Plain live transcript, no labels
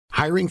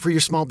Hiring for your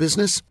small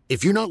business?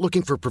 If you're not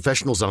looking for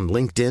professionals on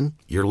LinkedIn,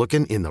 you're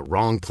looking in the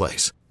wrong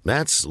place.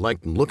 That's like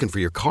looking for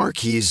your car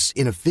keys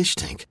in a fish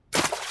tank.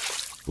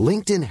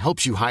 LinkedIn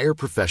helps you hire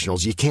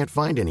professionals you can't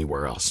find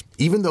anywhere else,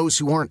 even those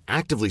who aren't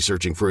actively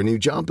searching for a new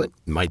job but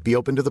might be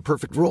open to the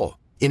perfect role.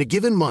 In a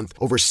given month,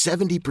 over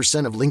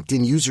 70% of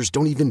LinkedIn users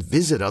don't even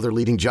visit other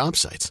leading job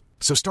sites.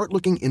 So start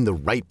looking in the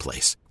right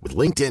place. With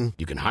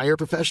LinkedIn, you can hire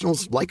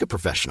professionals like a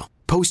professional.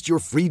 Post your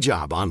free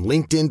job on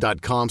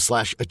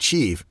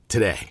linkedin.com/achieve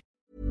today.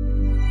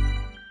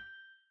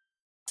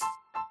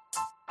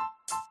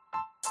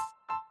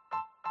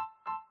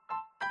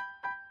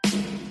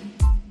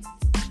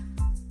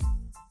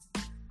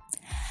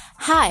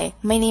 Hi,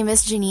 my name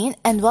is Janine,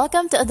 and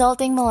welcome to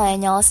Adulting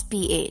Millennials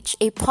PH,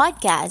 a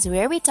podcast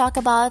where we talk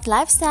about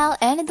lifestyle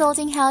and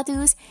adulting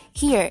how-tos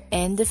here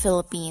in the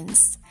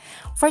Philippines.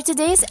 For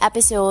today's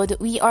episode,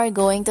 we are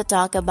going to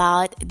talk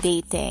about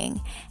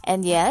dating.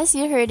 And yes,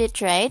 you heard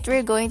it right.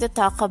 We're going to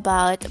talk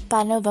about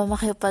paano ba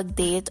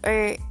makipag-date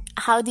or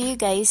how do you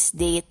guys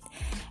date,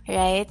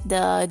 right?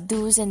 The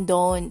do's and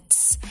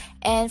don'ts.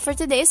 And for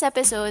today's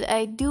episode,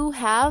 I do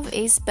have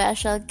a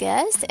special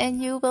guest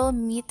and you will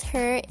meet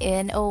her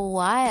in a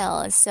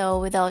while. So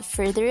without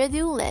further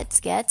ado, let's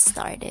get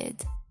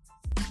started.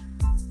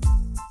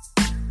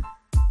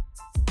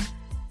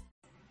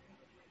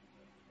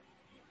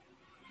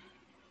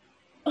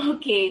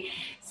 Okay,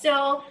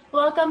 so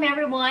welcome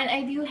everyone.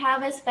 I do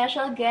have a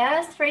special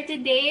guest for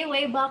today.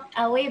 Way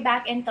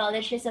back in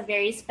college, she's a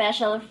very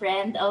special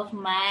friend of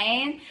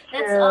mine.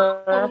 Let's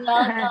all True.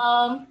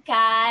 welcome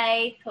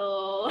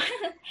Kaiko.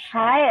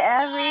 Hi,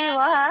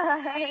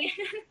 everyone.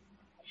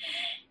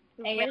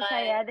 Super Ayun.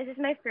 saya. This is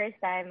my first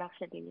time,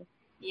 actually.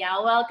 Yeah,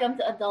 welcome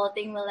to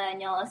Adulting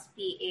Millennials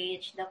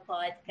PH, the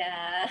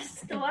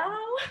podcast.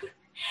 Wow!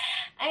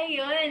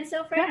 Ayun.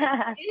 So for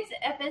today's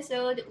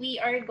episode, we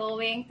are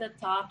going to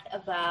talk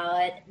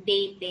about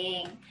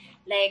dating.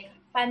 Like,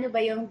 paano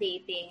ba yung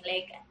dating?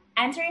 Like,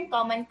 answering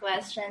common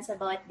questions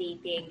about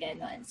dating,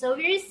 ganon. So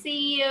we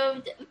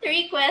received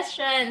 3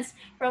 questions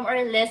from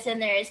our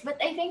listeners. But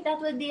I think that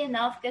would be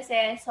enough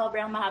kasi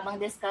sobrang mahabang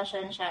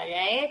discussion siya,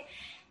 right?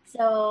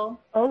 So,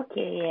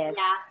 Okay, yes.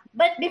 yeah.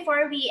 But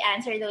before we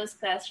answer those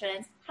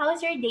questions,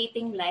 how's your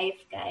dating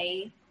life,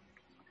 Kai?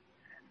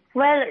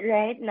 Well,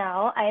 right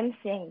now, I'm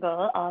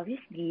single,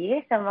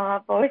 obviously, sa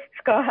mga posts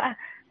ko.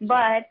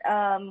 But,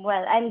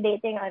 well, I'm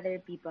dating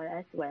other people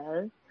as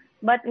well.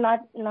 But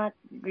not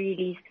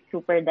really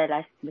super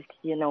dalas because,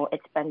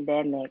 it's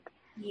pandemic.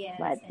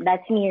 Yes. But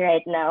that's me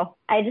right now.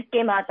 I just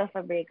came out of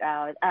a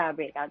breakup,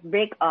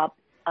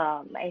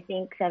 I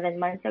think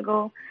 7 months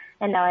ago.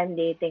 And now I'm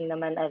dating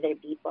naman other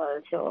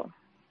people. So,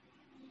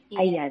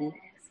 ayan.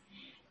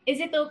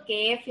 Is it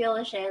okay if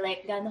you'll share,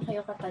 like, gaano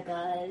kayo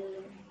katagal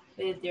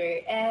with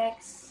your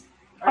ex?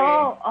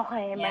 Oh,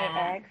 okay. My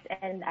Yeah. ex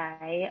and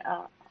I,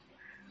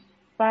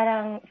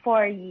 parang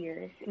 4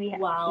 years.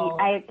 Wow.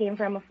 I came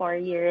from a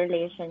 4-year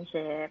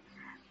relationship.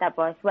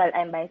 Tapos, well,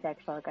 I'm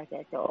bisexual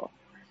kasi. So,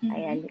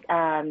 ayan.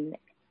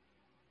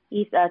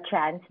 He's a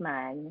trans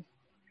man.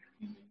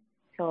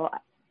 So,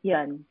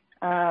 yun.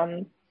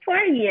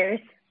 4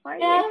 years. 4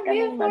 years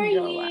kaming 4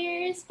 magjowa.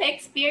 years.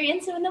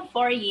 Pa-experience mo na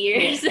 4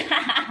 years.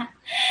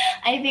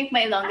 I think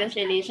my longest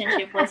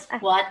relationship was,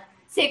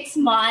 6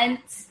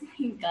 months?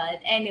 God,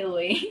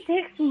 anyway.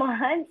 6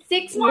 months?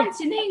 6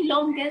 months, yun na yung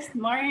longest,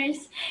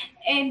 Mars.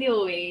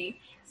 Anyway,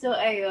 so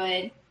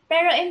ayun.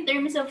 Pero in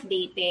terms of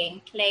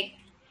dating, like,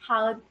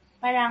 how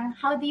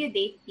do you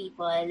date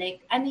people?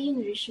 Like, ano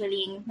yung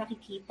usually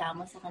nakikita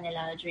mo sa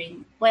kanila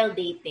while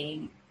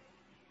dating?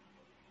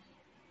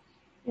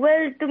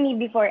 Well, to me,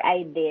 before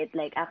I date,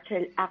 like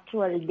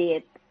actual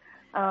date,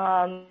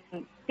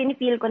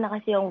 pinipil ko na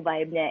kasi yung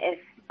vibe niya. If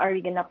are we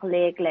gonna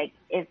click, like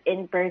if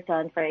in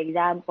person, for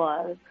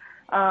example,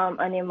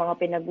 ano yung mga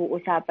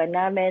pinag-uusapan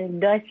namin?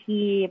 Does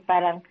he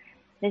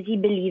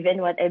believe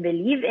in what I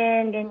believe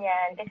in?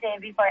 Ganyan. Kasi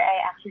before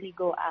I actually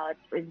go out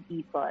with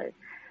people,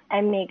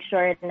 I make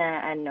sure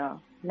na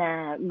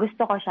na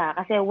gusto ko siya.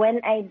 Kasi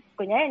when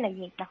kunyari,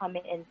 nag-meet na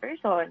kami in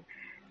person,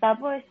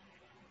 tapos,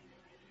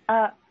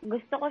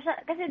 gusto ko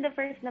siya, kasi the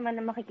first naman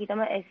na makikita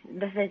mo is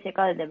the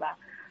physical, diba?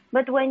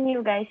 But when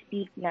you guys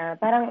speak na,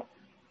 parang,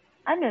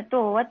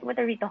 what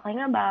are we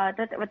talking about?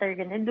 What are we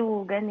gonna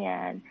do?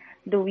 Ganyan.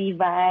 Do we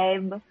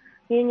vibe?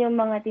 Yun yung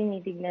mga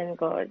tinitignan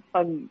ko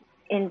pag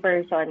in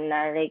person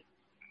na, like,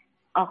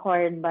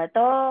 awkward ba to?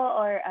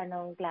 Or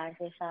anong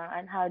klase siya?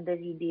 And how does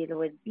he deal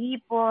with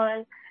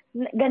people?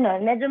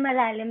 Ganon. Medyo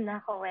malalim na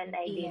ako when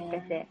I date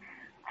kasi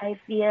I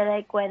feel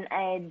like when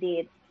I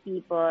date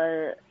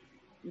people,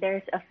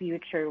 there's a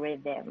future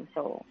with them.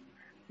 So,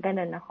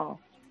 ganun ako.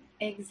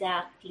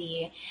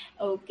 Exactly.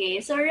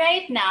 Okay. So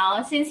right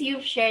now, since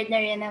you've shared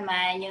na rin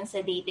naman yung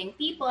sa dating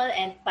people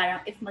and parang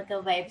if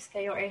magka-vibes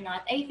kayo or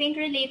not, I think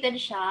related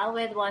siya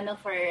with one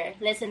of our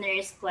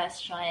listeners'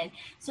 question.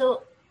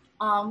 So,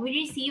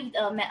 we received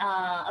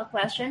a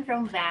question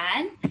from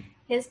Van.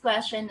 His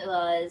question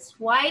was,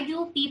 why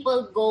do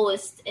people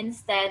ghost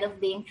instead of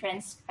being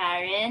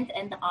transparent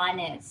and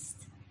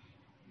honest?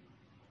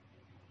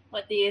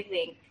 What do you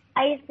think?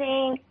 I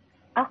think,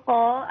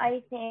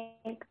 I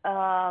think,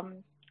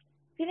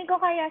 feeling ko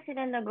kaya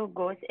sila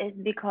nag-ghost is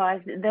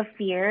because the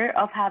fear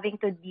of having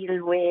to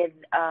deal with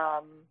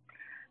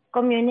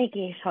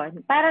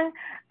communication. Parang,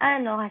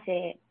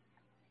 kasi,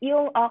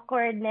 yung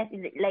awkwardness,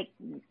 like,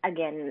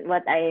 again,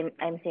 what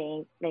I'm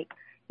saying, like,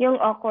 yung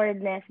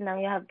awkwardness ng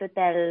you have to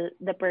tell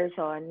the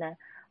person na,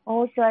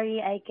 oh,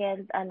 sorry, I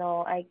can't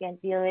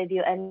deal with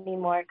you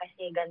anymore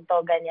kasi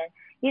ganto, ganyan.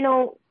 You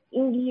know,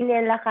 hindi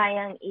nila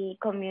kayang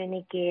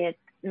i-communicate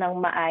ng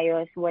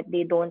maayos what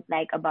they don't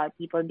like about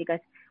people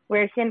because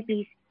we're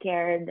simply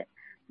scared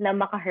na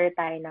maka-hurt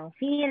tayo ng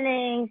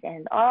feelings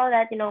and all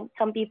that. You know,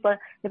 some people,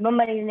 di ba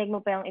marinig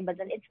mo pa yung iba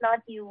dun, it's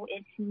not you,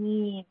 it's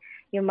me.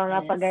 Yung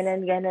mga Yes.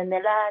 paganan-ganan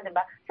nila, di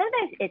ba?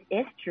 Sometimes it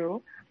is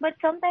true, but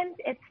sometimes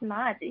it's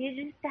not. You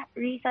just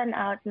reason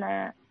out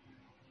na,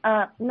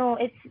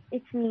 no,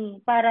 it's me.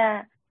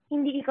 Para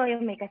hindi ikaw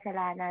yung may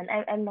kasalanan.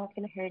 I'm not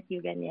gonna hurt you,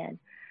 ganyan.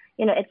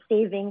 You know, it's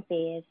saving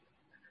face.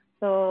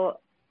 So,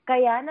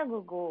 kaya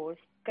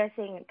nag-ghost.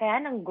 Kaya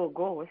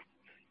nang-ghost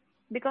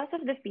because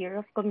of the fear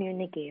of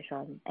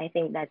communication. I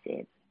think that's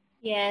it.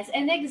 Yes,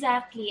 and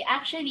exactly.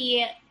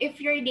 Actually, if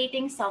you're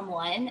dating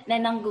someone na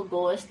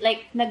nang-ghost,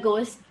 like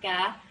nag-ghost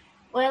ka,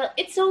 well,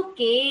 it's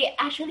okay.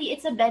 Actually,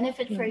 it's a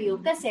benefit for you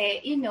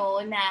kasi you know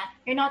na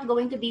you're not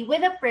going to be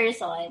with a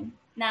person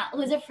na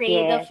who's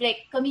afraid of Yes. like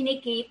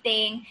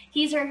communicating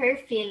his or her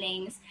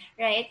feelings,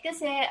 right?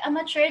 Kasi a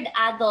matured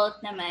adult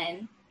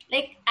naman,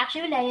 like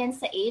actually wala yan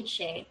sa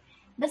age eh.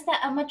 Basta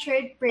a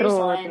matured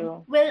person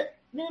True. will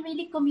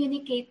really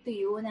communicate to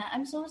you na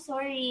I'm so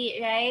sorry,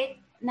 right?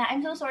 Na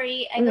I'm so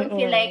sorry, I don't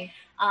feel like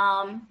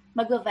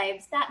mag-vibe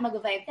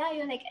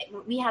tayo, like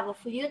we have a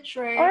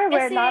future. Or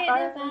we're Kasi, not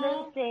on diba? the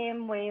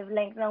same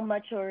wavelength ng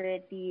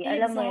maturity.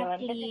 Alam mo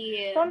yun? Kasi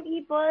Exactly. some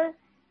people,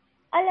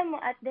 alam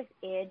mo, at this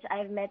age,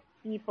 I've met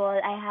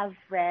people, I have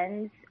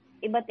friends,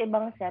 iba't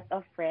ibang set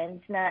of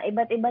friends na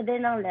iba't iba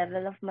din ang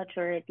level of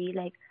maturity.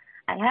 Like,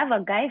 I have a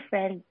guy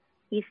friend,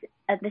 he's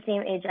at the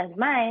same age as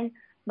mine,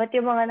 but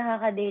yung mga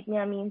nakaka-date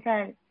niya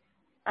minsan,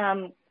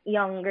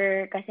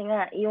 younger, kasi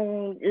nga,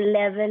 yung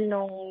level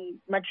ng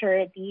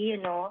maturity, you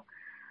know,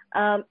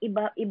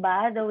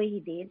 iba the way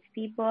he dates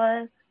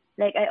people.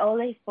 Like, I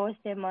always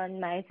post him on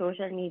my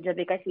social media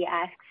because he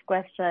asks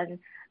questions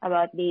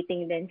about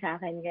dating din sa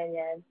akin,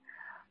 ganyan.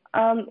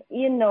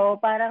 You know,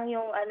 parang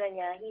yung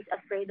niya, he's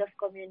afraid of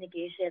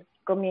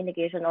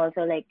communication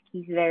also, like,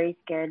 he's very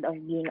scared of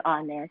being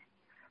honest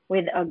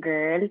with a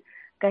girl.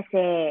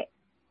 Kasi,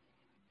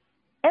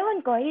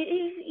 ewan ko,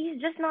 he's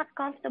just not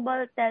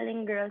comfortable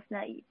telling girls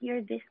na,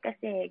 you're this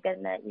kasi,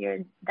 ganun,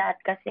 you're that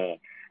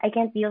kasi. I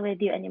can't deal with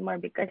you anymore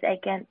because I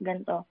can't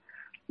ganto.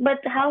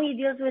 But how he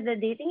deals with the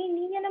dating,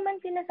 hindi niya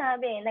naman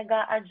sinasabi.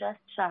 Nag-a-adjust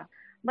siya.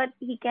 But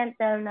he can't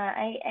tell na,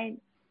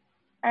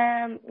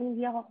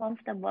 hindi ako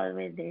comfortable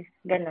with this.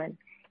 Ganon.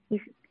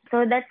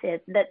 So that's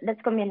it. That's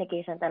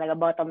communication talaga,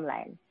 bottom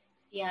line.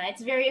 Yeah,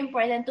 it's very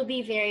important to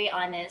be very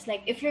honest.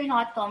 Like, if you're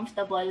not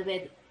comfortable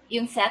with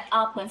yung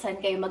setup kung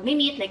saan kayo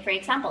mag-meet, like for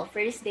example,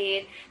 first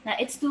date, na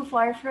it's too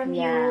far from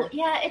you.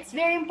 Yeah, it's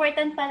very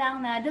important pa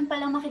lang na dun pa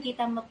lang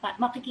makikita mo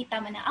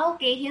na,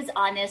 okay, he's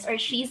honest or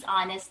she's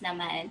honest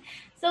naman.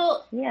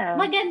 So, yeah.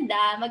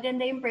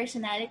 Maganda yung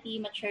personality,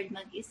 matured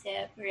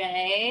mag-isip,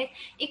 right?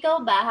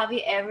 Ikaw ba, have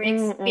you ever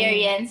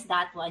experienced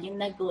that one,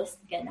 yung nag-ghost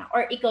ka na?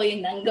 Or ikaw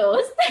yung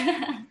nang-ghost?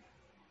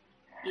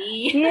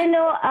 You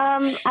know,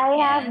 I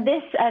have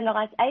this,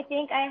 I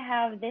think I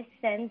have this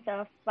sense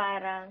of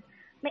parang,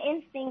 may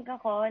instinct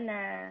ako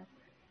na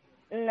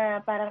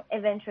parang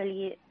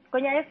eventually,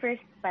 kunyari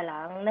first pa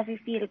lang,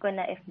 nafe-feel ko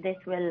na if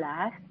this will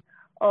last,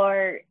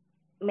 or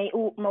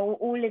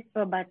mauulit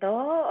pa ba to,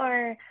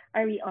 or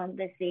are we on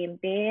the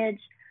same page?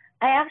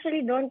 I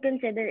actually don't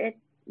consider it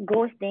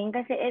ghosting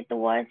kasi it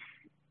was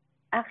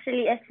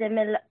actually a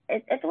similar,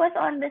 it was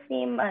on the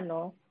same,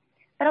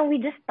 parang we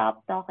just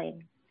stopped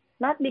talking.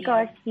 Not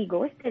because he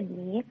ghosted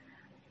me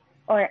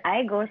or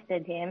I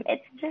ghosted him.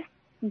 It's just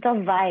the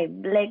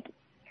vibe. Like,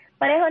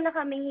 pareho na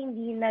kaming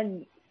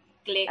hindi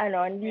click,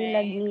 hindi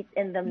nag-meet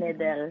in the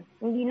middle.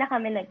 Hindi na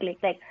kami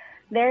nag-click. Like,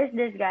 there's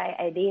this guy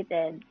I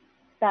dated.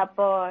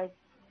 Tapos,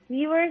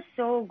 we were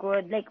so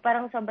good. Like,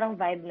 parang sobrang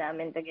vibe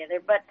namin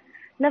together. But,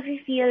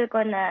 nafe-feel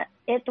ko na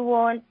it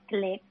won't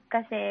click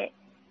kasi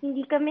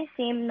hindi kami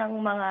same ng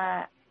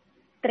mga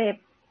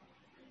trip.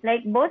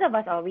 Like, both of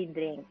us, we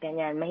drink.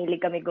 Ganyan.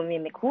 Mahilig kami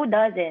gumimik. Who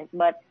doesn't?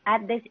 But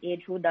at this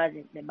age, who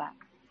doesn't, diba?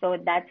 So,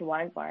 that's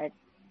one part.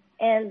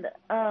 And,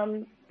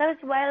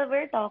 tapos while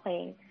we're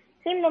talking,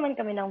 same naman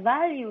kami ng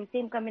value,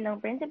 same kami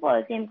ng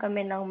principle, same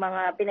kami ng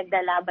mga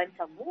pinaglalaban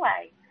sa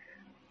buhay.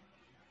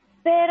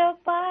 Pero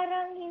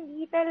parang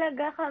hindi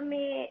talaga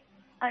kami,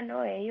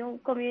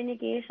 yung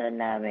communication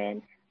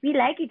namin, we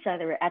like each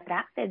other, we're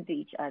attracted to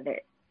each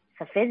other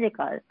sa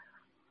physical.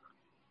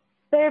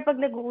 Pero pag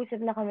nag-uusap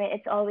na kami,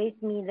 it's always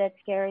me that's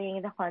carrying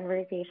the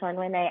conversation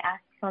when I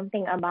ask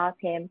something about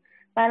him.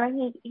 Parang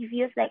he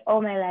feels like, oh,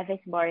 my life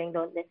is boring,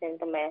 don't listen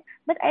to me.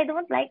 But I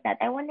don't like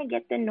that. I want to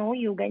get to know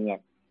you,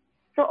 ganyan.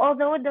 So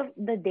although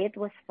the date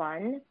was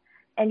fun,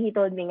 and he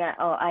told me nga,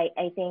 oh,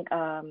 I think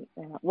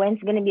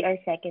when's gonna be our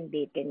second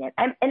date, ganyan.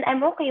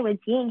 I'm okay with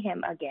seeing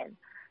him again.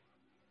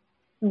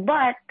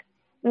 But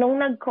nung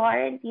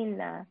nag-quarantine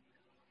na,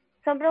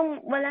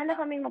 sobrang wala na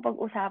kaming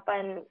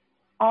mapag-usapan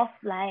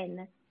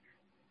offline.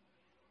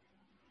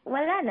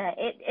 Wala na.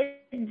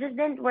 It just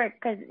didn't work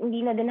because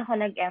hindi na din ako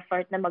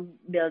nag-effort na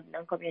mag-build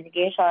ng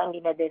communication.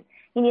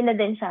 Hindi na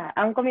din siya.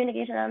 Ang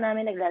communication lang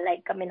namin,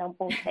 nagla-like kami ng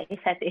post sa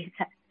isa't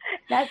isa.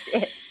 That's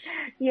it.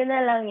 Yun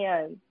na lang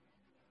yun.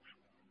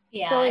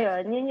 Yeah. So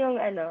yun yung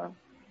ano.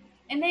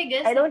 And I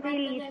guess, I don't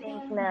really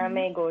think na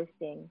may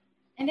ghosting.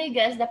 And I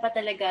guess, dapat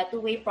talaga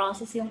two-way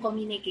process yung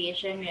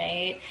communication,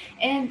 right?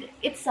 And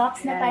it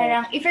sucks na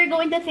parang, if you're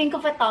going to think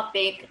of a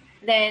topic,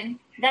 then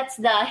that's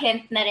the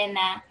hint na rin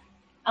na,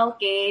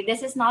 okay,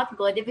 this is not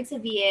good. Ibig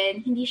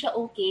sabihin, hindi siya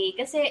okay.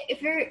 Kasi if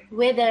you're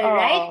with the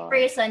right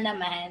person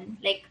naman,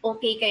 like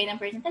okay kayo ng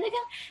person,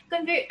 talagang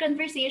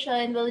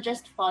conversation will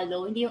just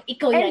follow. Hindi yung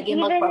ikaw lagi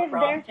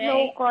magpa-prompt, right?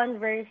 No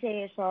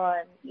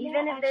conversation,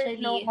 even if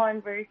there's no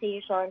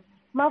conversation,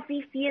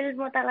 mafe-feel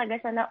mo talaga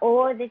siya na,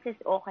 oh, this is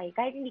okay.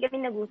 Kahit hindi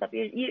kami nag-usap,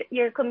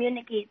 you're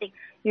communicating,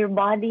 your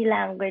body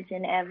language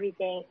and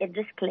everything, it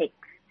just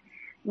clicks.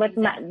 But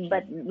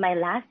my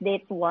last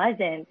date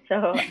wasn't.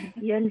 So,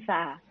 yun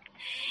siya.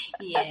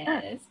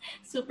 Yes.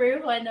 Super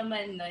fun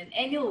naman nun.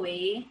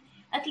 Anyway,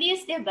 at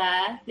least,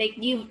 diba, like,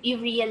 you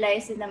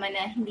realize naman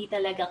na hindi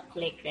talaga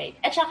click, right?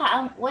 At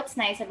saka, what's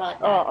nice about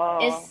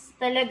that is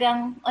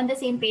talagang on the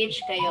same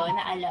page kayo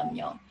na alam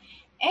nyo.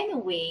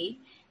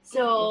 Anyway,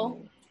 so,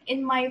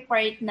 in my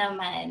part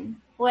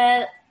naman,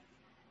 well,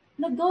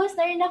 nag-ghost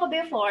na rin ako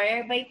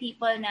before by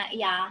people na,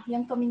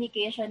 yung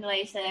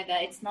communication-wise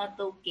talaga, it's not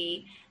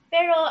okay.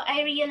 Pero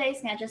I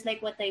realized nga, just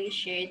like what I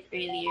shared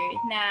earlier,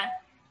 na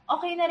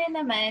okay na rin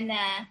naman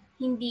na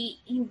hindi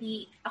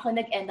ako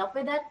nag-end up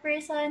with that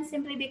person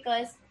simply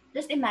because,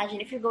 just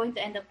imagine if you're going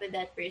to end up with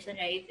that person,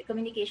 right?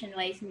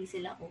 Communication-wise, hindi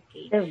sila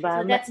okay.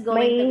 Diba? So that's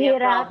going to be a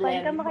problem.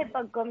 May hirapan ka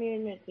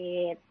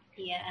makipag-communicate.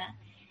 Yeah.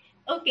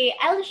 Okay,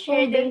 I'll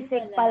share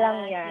basic pa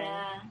lang yan.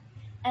 Yeah.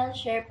 I'll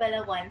share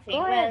pala one thing.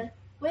 Well,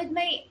 with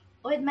my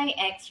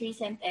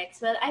recent ex,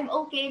 well, I'm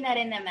okay na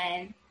rin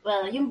naman.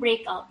 Well, yung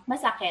breakup,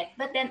 masakit.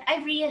 But then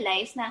I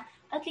realized na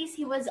at least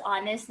he was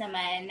honest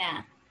naman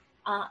na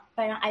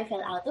parang I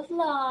fell out of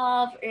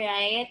love,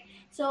 right?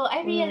 So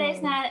I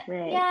realized na,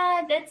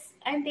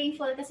 I'm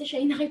thankful kasi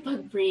siya yung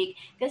nakipag-break.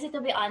 Kasi to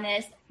be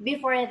honest,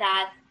 before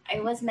that, I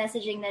was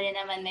messaging na rin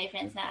naman my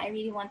friends na I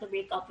really want to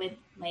break up with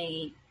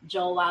my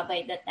jowa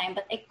by that time,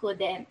 but I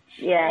couldn't.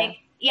 Yeah.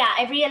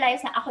 I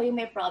realized na ako yung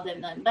may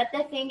problem nun. But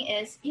the thing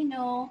is,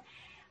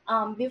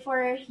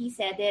 before he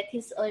said it,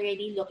 he's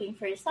already looking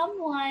for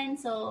someone.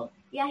 So,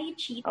 he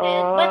cheated.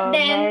 But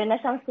then, meron na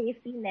siyang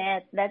safety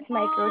net. That's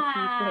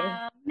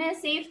micro-cheating. May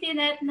safety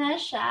net na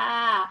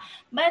siya.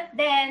 But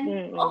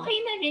then, okay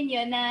na rin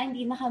yun na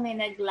hindi na kami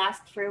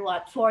nag-last for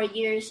 4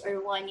 years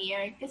or 1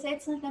 year. Kasi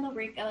it's not gonna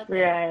work out.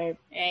 Right.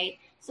 Right?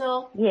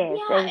 So,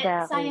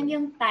 exactly. sayang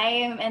yung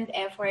time and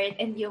effort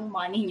and yung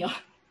money nyo.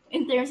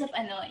 In terms of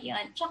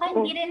yun. Tsaka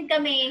hindi rin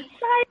kami...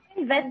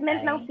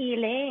 investment ng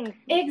feelings.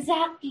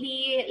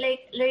 Exactly.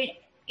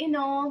 Like,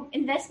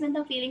 investment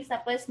ng feelings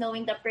tapos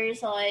knowing the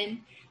person.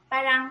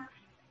 Parang,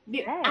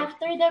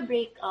 after the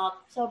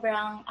breakup,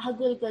 sobrang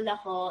hagulgul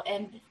ako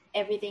and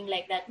everything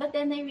like that. But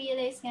then I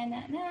realized nga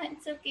na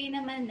it's okay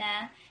naman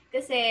na.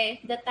 Kasi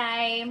the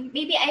time,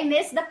 maybe I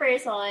miss the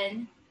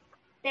person,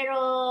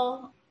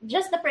 pero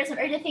just the person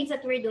or the things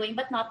that we're doing,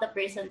 but not the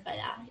person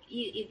pala.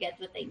 You get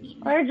what I mean?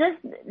 Or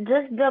just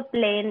the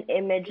plain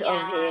image of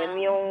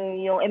him,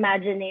 yung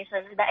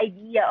imagination, the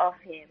idea of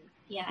him.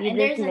 Yeah, and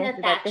there's an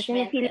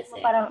attachment. Kasi mo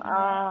parang,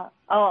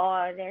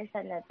 there's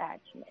an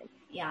attachment.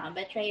 Yeah,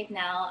 but right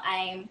now,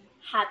 I'm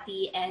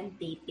happy and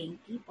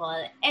dating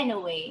people.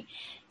 Anyway,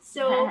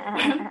 so,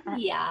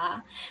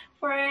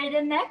 For the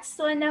next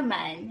one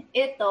naman,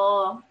 ito,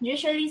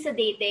 usually sa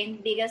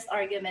dating, biggest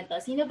argument to,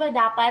 sino ba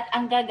dapat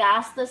ang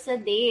gagastos sa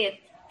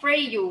date? For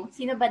you,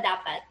 sino ba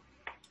dapat?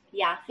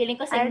 Yeah, feeling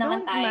ko same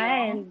naman tayo.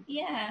 Mind.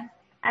 Yeah.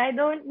 I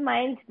don't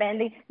mind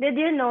spending. Did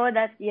you know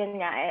that,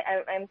 yun nga,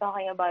 I'm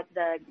talking about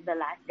the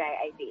last guy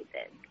I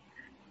dated.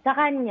 Sa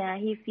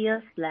kanya, he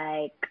feels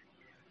like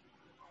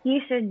he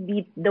should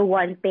be the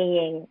one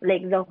paying,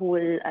 like, the whole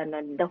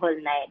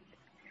night.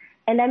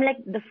 And I'm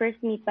like, the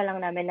first meet pa lang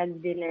namin,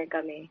 nag-dinner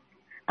kami.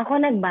 Ako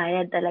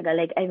nagbayad talaga.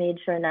 Like, I made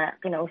sure na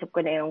kinausap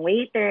ko na yung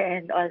waiter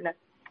and all na,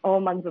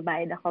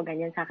 magbabayad ako,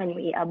 ganyan. Sa akin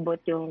yung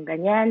iabot yung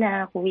ganyan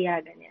na, kuya,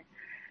 ganyan.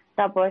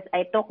 Tapos,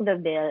 I took the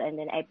bill and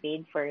then I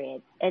paid for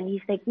it. And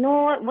he's like,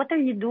 no, what are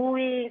you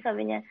doing?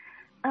 Sabi niya,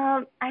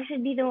 I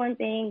should be the one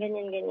paying,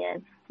 ganyan,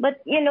 ganyan. But,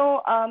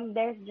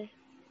 there's just,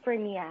 for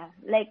me,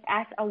 like,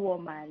 as a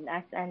woman,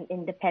 as an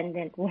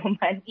independent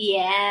woman.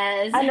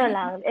 Yes.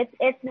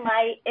 It's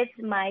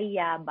my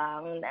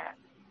yabang na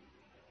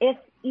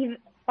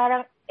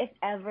if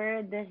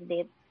ever this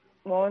date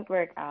won't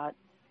work out,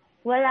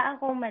 wala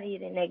akong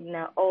maririnig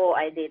na, oh,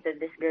 I dated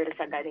this girl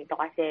sa ganito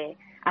kasi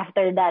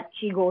after that,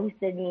 she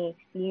ghosted me.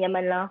 Hindi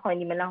man lang ako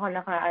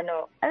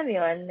alam mo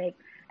yun, like,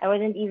 I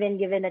wasn't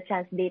even given a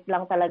chance, date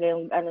lang talaga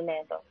yung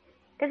na ito.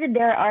 Kasi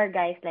there are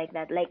guys like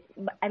that. Like,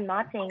 I'm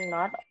not saying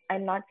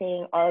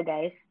all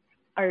guys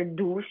are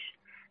douche,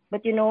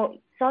 but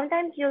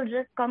sometimes you'll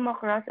just come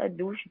across a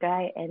douche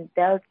guy and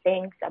tell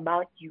things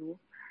about you,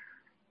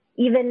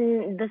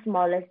 even the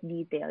smallest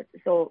details.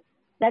 So,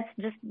 that's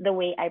just the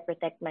way I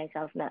protect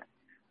myself na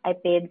I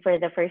paid for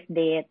the first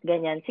date,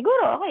 ganyan.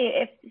 Siguro,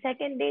 okay, if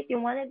second date, you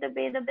wanted to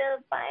pay the bill,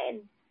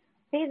 fine.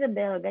 Pay the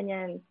bill,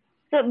 ganyan.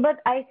 So, but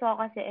I saw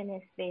kasi in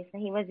his face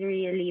na he was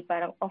really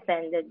parang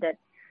offended that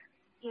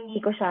hindi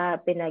ko siya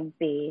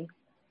pinag-pay.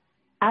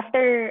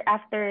 After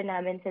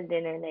namin sa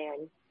dinner na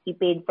yun, he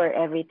paid for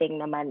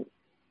everything naman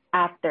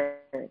after.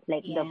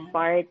 Like, the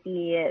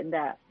party,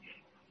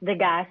 the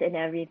gas and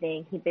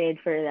everything, he paid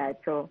for that.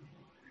 So,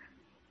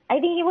 I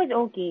think he was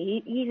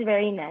okay. He's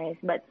very nice,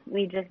 but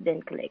we just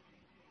didn't click.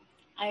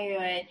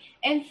 Ayun.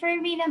 And for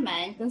me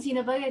naman, kung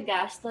sino ba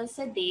gagastos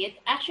sa date,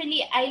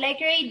 actually, I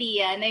like your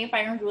idea na yung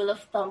parang rule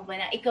of thumb mo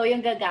na ikaw yung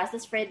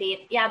gagastos for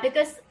date. Yeah,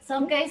 because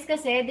some guys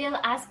kasi,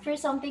 they'll ask for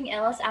something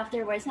else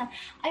afterwards na,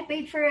 I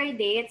paid for a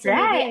date, so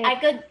right.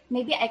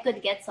 maybe I could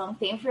get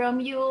something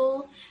from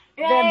you.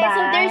 Right? Diba?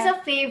 So there's a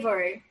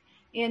favor,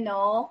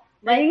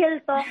 But,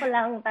 real talk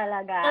lang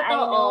talaga.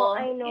 Totoo.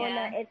 I know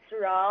na it's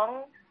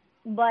wrong,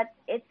 but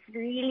it's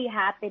really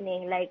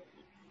happening. Like,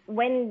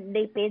 when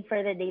they paid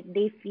for the date,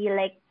 they feel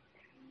like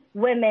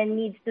women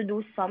needs to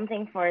do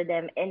something for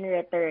them in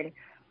return.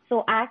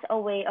 So, as a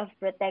way of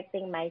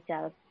protecting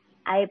myself,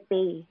 I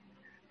pay.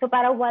 So,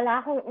 para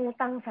wala akong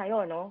utang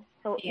sa'yo, no?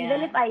 So,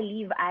 even if I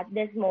leave at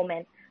this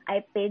moment,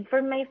 I paid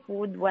for my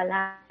food,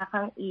 wala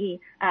kang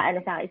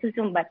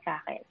isusumbat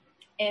sa akin.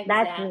 Exactly.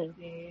 That's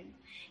me.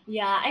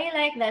 Yeah, I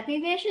like that.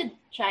 Maybe I should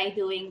try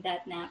doing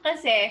that na.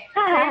 Kasi,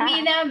 for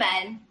me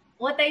naman,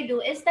 what I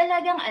do is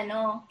talagang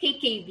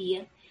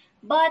KKB.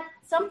 But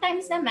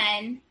sometimes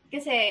naman,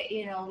 kasi,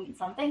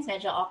 sometimes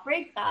medyo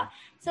awkward ka.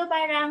 So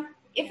parang,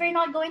 if you're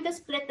not going to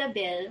split the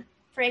bill,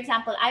 for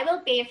example, I will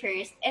pay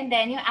first, and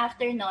then yung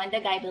afternoon, the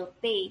guy will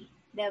pay.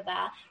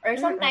 Diba? Or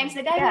sometimes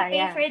the guy will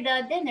pay for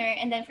the dinner,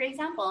 and then, for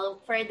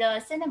example, for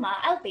the cinema,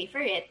 I'll pay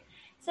for it.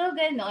 So,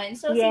 ganon.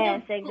 So,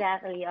 yes,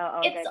 exactly.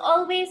 It's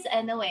always,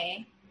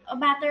 a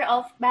matter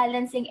of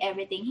balancing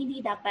everything. Hindi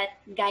dapat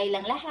guy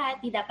lang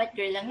lahat, hindi dapat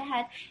girl lang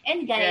lahat.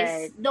 And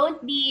guys, don't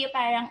be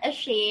parang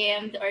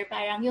ashamed or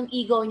parang yung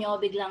ego nyo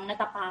biglang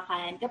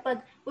natapakan.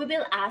 Kapag we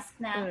will ask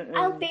na,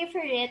 I'll pay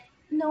for it.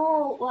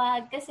 No,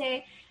 wag.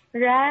 Kasi,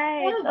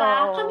 diba,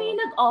 kami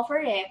yung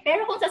nag-offer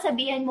Pero kung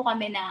sasabihan mo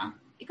kami na,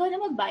 ikaw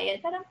na magbayad,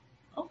 parang,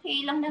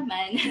 okay lang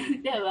naman.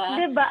 Diba?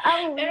 Diba?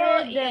 Ang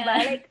weird,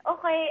 diba? Like,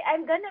 okay,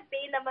 I'm gonna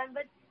pay naman,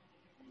 but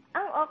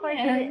ang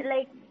awkward,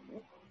 like,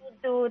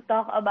 to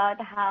talk about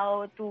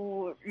how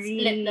to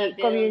really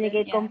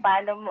communicate kung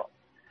paano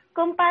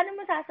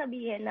mo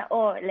sasabihin na,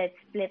 oh, let's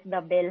split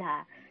the bill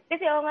ha.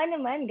 Kasi nga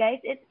naman,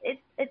 guys,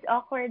 it's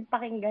awkward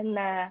pakinggan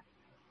na,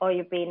 oh,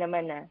 you pay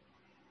naman na.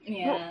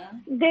 Yeah.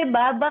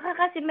 Diba? Baka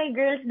kasi may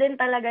girls din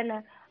talaga na,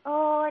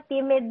 oh,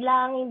 timid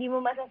lang, hindi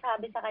mo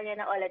masasabi sa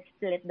kanya na, oh, let's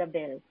split the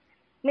bill.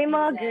 May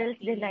mga girls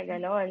din na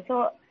gano'n.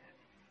 So,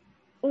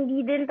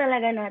 hindi din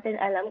talaga natin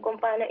alam kung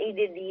paano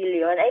i-deal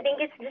yun. I think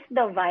it's just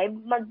the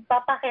vibe.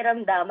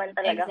 Magpapakiramdaman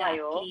talaga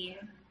kayo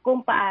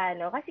kung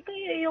paano. Kasi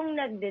kayo yung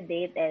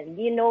nagde-date and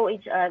you know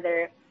each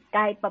other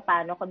kahit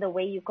paano, the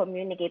way you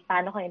communicate,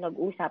 paano kayo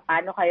nag-usap,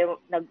 paano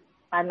kayo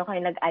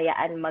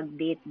nag-ayaan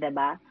mag-date,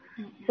 diba?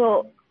 Mm-hmm.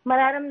 So,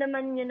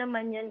 mararamdaman nyo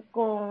naman yun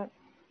kung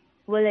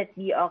will it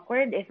be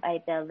awkward if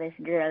I tell this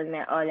girl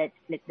na, oh, let's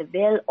split the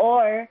bill,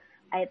 or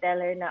I tell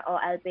her na,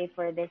 oh, I'll pay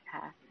for this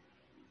ha.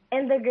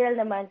 And the girl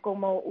naman,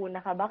 kung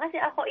mauuna ka ba? Kasi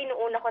ako,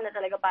 inuuna ko na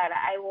talaga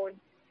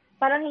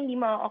parang hindi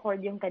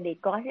ma-awkward yung kadate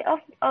ko. Kasi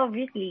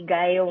obviously,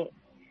 guy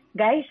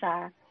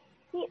siya,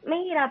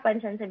 mahirapan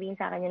siyang sabihin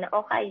sa kanya na,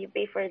 okay, you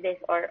pay for this,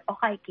 or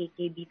okay,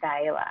 KKB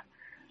tayo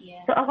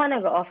Yeah. So ako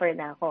nag-offer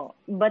na ako.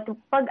 But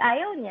pag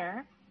ayaw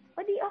niya,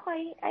 di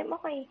okay, I'm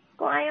okay.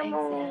 Kung ayaw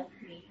mong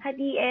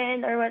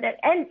hatiin or whatever.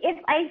 And if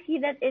I see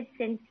that it's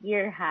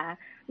sincere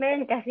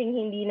meron kasing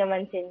hindi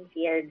naman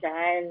sincere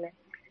dyan.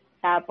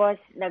 Tapos,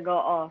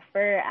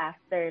 nag-o-offer.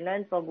 After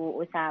nun,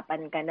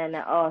 pag-uusapan ka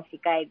na, oh, si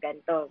Kai,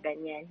 ganito,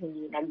 ganyan,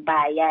 hindi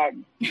nagbayad.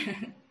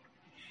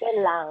 Yan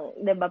lang.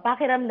 Diba?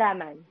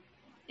 Pakiramdaman.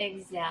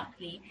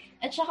 Exactly.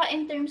 At saka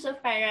in terms of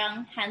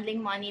parang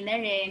handling money na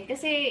rin,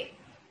 kasi,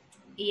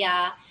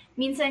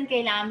 minsan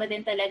kailangan mo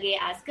din talaga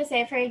i-ask.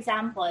 Kasi, for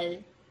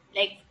example,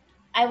 like,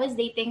 I was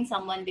dating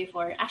someone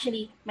before.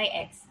 Actually, my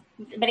ex.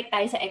 Balik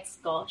tayo sa ex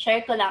ko.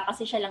 Share ko lang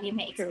kasi siya lang yung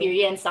may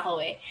experience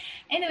ako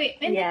Anyway,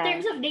 in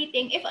terms of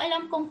dating, if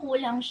alam kong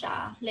kulang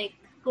siya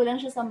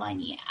sa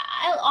money,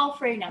 I'll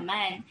offer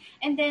naman.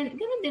 And then,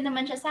 ganun din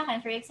naman siya sa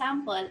akin. For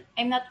example,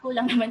 I'm not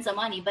kulang naman sa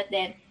money, but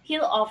then,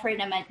 he'll offer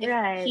naman if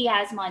he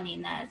has money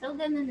na. So,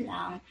 ganun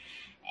lang.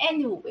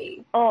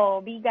 Anyway.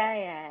 Oh,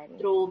 bigayan.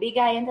 True.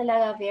 Bigayan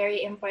talaga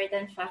very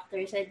important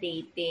factor sa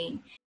dating.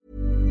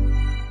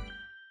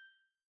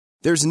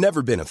 There's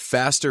never been a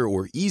faster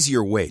or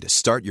easier way to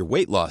start your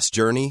weight loss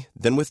journey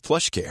than with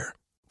PlushCare.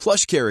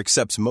 PlushCare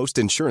accepts most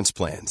insurance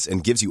plans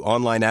and gives you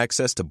online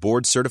access to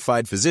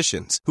board-certified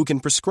physicians who can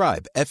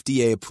prescribe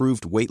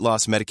FDA-approved weight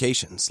loss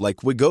medications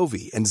like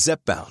Wegovy and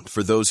Zepbound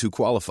for those who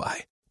qualify.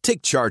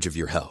 Take charge of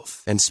your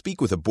health and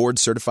speak with a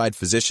board-certified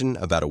physician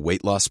about a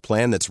weight loss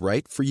plan that's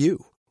right for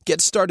you.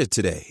 Get started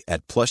today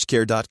at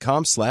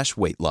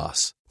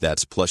plushcare.com/weightloss.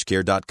 That's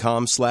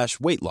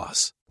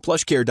plushcare.com/weightloss.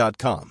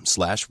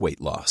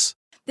 plushcare.com/weightloss.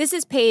 This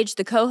is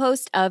Paige, the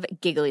co-host of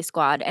Giggly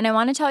Squad, and I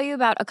want to tell you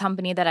about a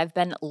company that I've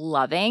been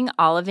loving,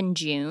 Olive &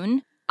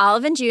 June.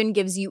 Olive & June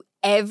gives you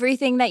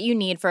everything that you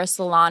need for a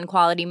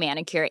salon-quality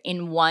manicure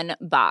in one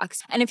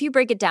box. And if you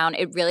break it down,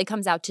 it really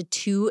comes out to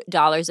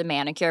 $2 a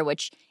manicure,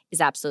 which is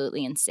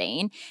absolutely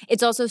insane.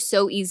 It's also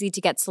so easy to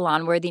get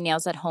salon-worthy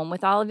nails at home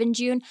with Olive &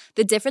 June.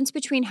 The difference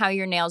between how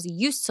your nails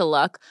used to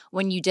look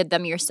when you did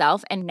them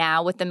yourself and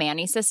now with the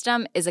Mani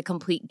system is a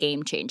complete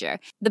game changer.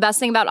 The best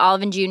thing about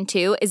Olive & June,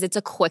 too, is it's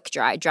a quick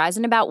dry. Dries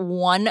in about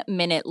 1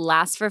 minute,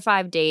 lasts for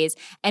 5 days,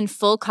 and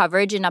full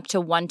coverage in up to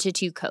 1 to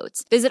 2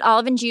 coats. Visit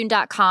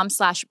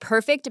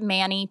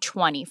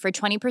oliveandjune.com/perfectmani20 for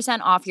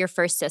 20% off your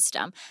first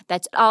system.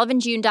 That's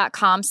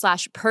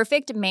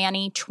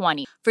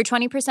oliveandjune.com/perfectmani20 for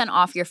 20%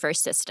 off your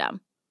first system.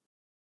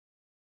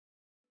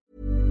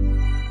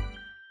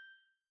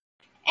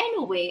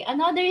 Anyway,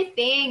 another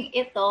thing,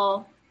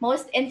 ito,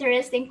 most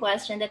interesting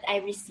question that I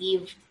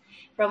received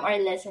from our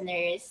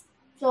listeners.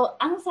 So,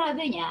 ang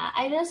sabi niya,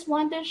 I just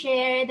want to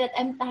share that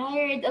I'm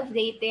tired of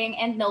dating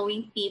and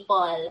knowing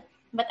people,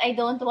 but I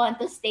don't want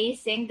to stay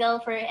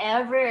single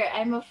forever.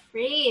 I'm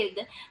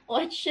afraid.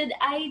 What should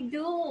I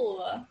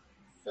do?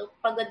 So,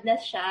 pagod na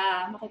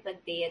siya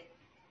makipag-date.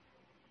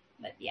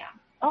 But yeah.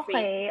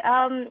 Okay.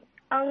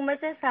 Ang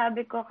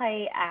masasabi ko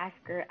kay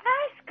Asker,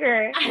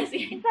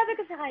 sabi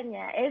ko sa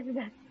kanya is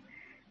that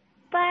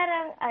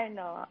parang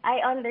I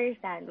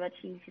understand what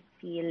she's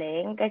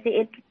feeling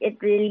kasi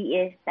it really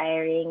is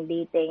tiring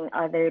dating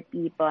other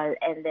people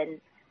and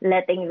then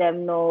letting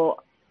them know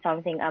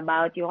something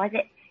about you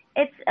kasi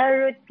it's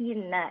a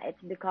routine na. It's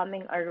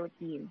becoming a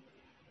routine.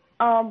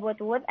 But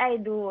what I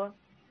do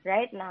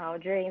right now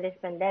during this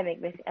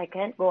pandemic because I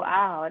can't go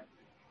out,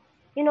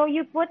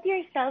 you put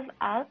yourself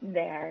out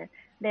there.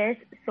 There's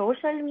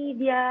social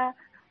media,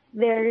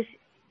 there's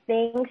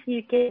things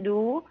you can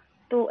do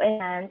to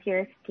enhance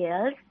your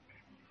skills,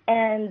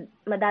 and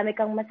madami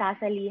kang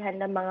masasalihan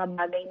ng mga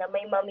bagay na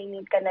may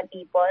mamimit ka na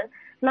people.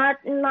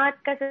 Not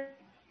kasi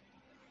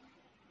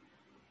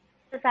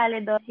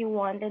kasali doon you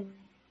wanted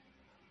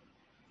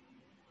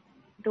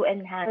to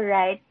enhance the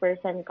right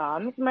person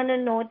comes,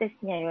 manonotice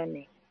niya yun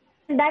eh.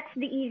 And that's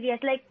the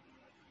easiest. Like,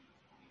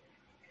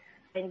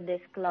 in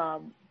this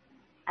club,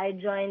 I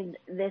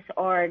joined this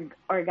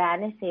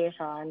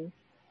organization,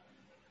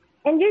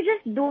 and you're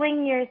just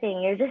doing your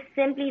thing. You're just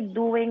simply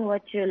doing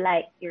what you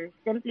like. You're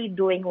simply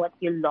doing what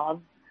you love.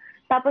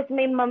 Tapos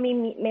may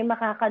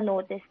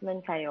makaka-notice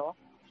nun sa'yo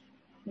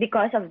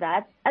because of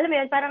that. Alam mo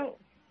yun, parang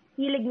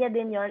hilig niya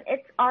din yun.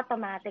 It's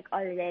automatic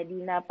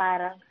already na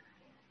parang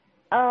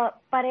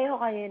pareho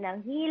kayo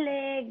ng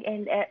hilig,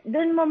 and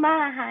dun mo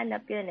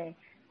mahahanap yun eh.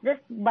 Just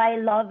by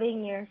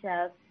loving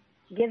yourself,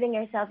 giving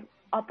yourself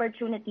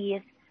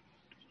opportunities,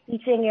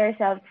 teaching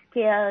yourself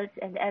skills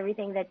and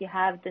everything that you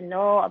have to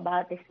know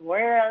about this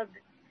world,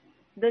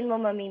 dun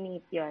mo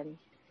mamimit yun.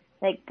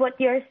 Like,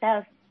 put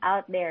yourself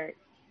out there.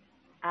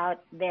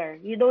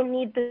 You don't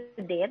need to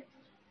date.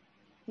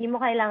 Hindi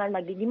mo kailangan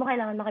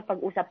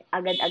makipag-usap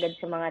agad-agad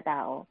sa mga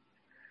tao.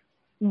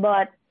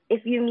 But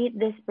if you meet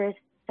this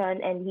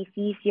person and he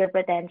sees your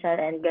potential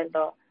and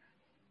ganito,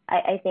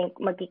 I think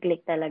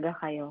magkiklik talaga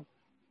kayo.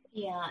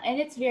 Yeah, and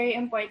it's very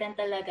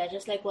important talaga,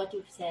 just like what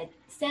you've said,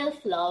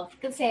 self-love.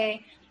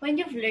 Kasi when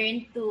you've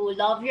learned to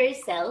love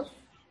yourself,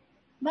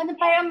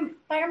 parang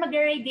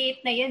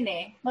mag-radiate na yun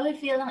eh.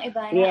 Mag-feel ng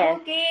iba na,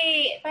 yes.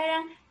 Okay,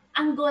 parang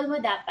ang goal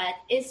mo dapat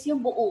is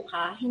yung buo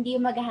ka, hindi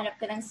yung maghahanap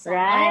ka ng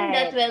someone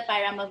that will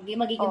parang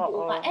magiging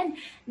buo ka. And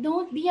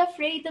don't be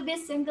afraid to be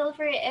single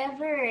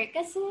forever.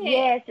 Kasi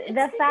yes,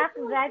 the fact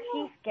that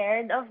she's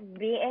scared of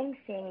being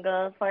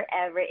single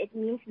forever, it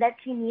means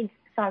that she needs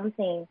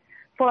something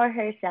for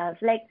herself.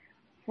 Like,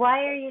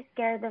 why are you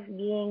scared of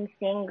being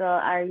single?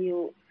 Are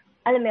you,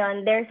 alam mo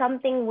yun, there's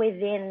something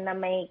within na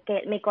may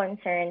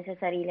concern sa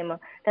sarili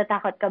mo.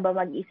 Tatakot ka ba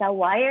mag-isa?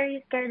 Why are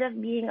you scared of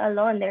being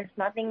alone? There's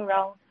nothing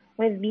wrong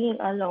with being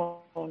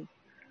alone.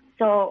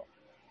 So,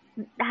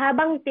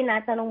 habang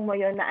tinatanong mo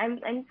yun na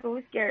I'm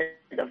so scared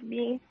of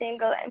being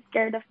single, I'm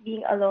scared of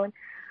being alone,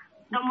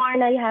 the more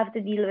na you have to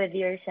deal with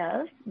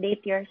yourself,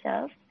 date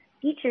yourself,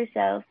 teach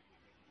yourself,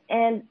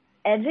 and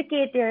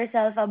educate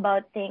yourself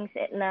about things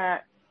na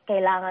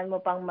kailangan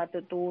mo pang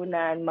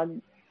matutunan.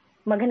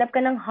 Maghanap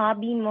ka ng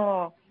hobby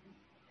mo.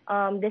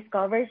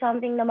 Discover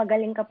something na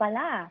magaling ka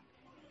pala.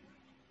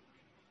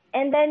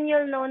 And then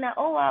you'll know na,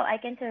 oh wow, I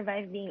can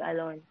survive being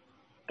alone.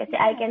 Kasi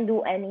I can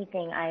do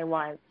anything I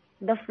want.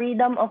 The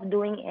freedom of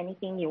doing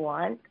anything you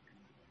want,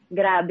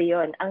 grabe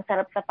yun. Ang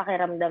sarap sa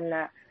pakiramdam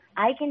na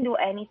I can do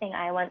anything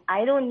I want.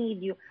 I don't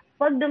need you.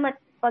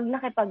 pag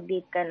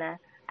nakipag-date ka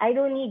na, I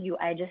don't need you.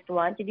 I just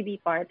want you to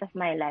be part of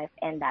my life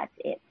and that's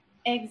it.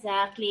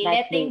 Exactly.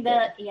 That's letting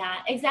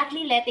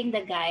dating. letting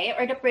the guy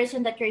or the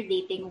person that you're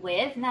dating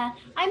with na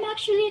I'm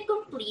actually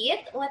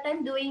complete what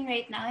I'm doing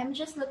right now. I'm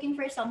just looking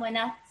for someone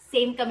na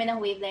same kami ng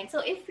wavelength.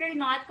 So if you're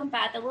not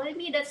compatible with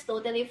me, that's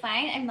totally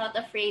fine. I'm not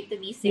afraid to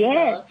be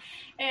single.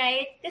 Yes.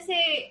 Right? Kasi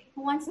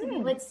who wants to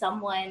be with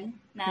someone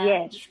na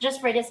Yes.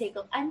 just for the sake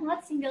of I'm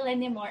not single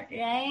anymore,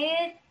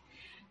 right?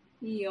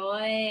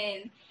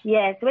 Yun.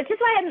 Yes, which is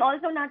why I'm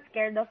also not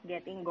scared of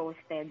getting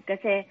ghosted.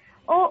 Kasi,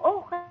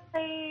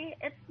 okay,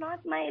 it's not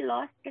my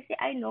loss kasi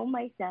I know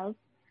myself.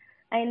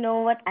 I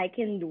know what I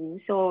can do.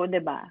 So,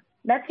 diba?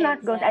 That's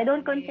not ghost. I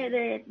don't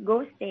consider it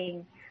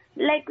ghosting.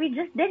 Like, we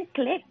just didn't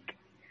click.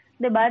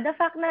 Diba? The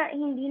fact na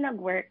hindi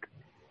nag-work.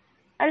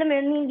 Alam mo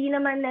yun, hindi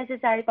naman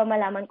necessary pa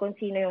malaman kung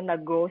sino yung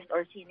nag-ghost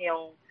or sino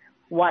yung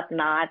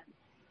whatnot.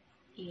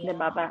 Yeah.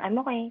 Diba? Parang, I'm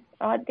okay.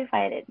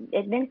 Defied it.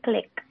 It didn't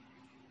click.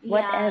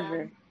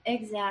 Whatever. Yeah.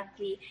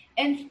 Exactly.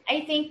 And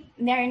I think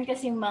meron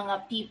kasi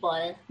mga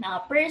people na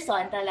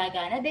person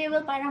talaga na they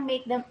will parang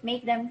make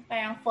them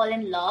parang fall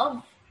in love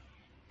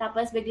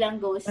tapos biglang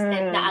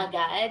ghosted na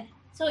agad.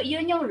 So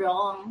yun yung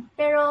wrong.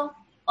 Pero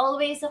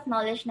always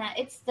acknowledge na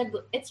it's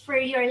for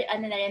your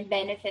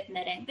benefit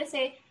na rin.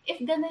 Kasi if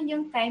ganun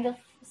yung kind of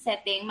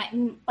setting,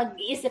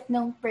 pag-iisip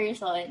ng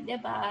person, 'di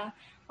ba?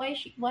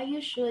 Why you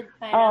should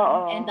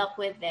parang end up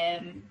with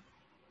them.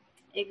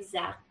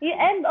 Exactly.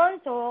 And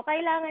also,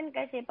 kailangan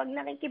kasi pag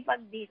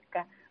nakikipag-date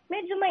ka,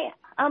 medyo may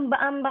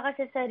amba-amba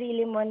ka sa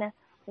sarili mo na,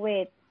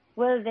 wait,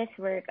 will this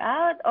work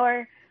out?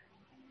 Or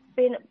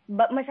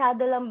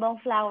masyado lang bang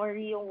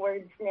flowery yung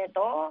words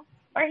nito?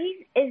 Or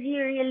is he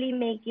really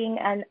making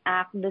an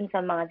act dun sa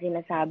mga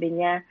sinasabi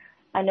niya?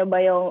 Ano ba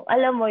yung,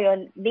 alam mo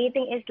yon,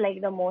 dating is like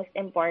the most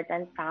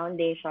important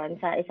foundation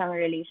sa isang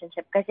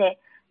relationship. Kasi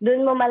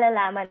dun mo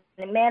malalaman,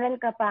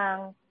 meron ka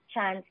pang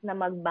chance na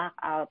mag-back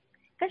out.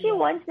 Kasi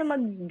once na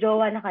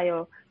mag-jowa na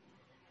kayo,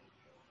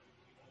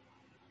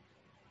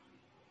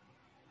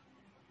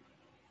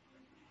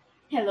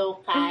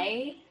 hello,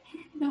 Kai?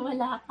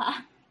 Nawala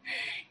ka.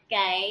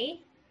 Kai?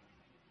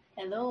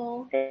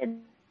 Hello? Kai?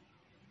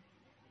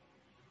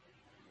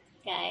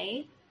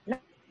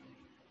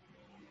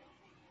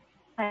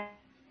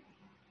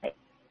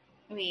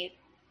 Wait.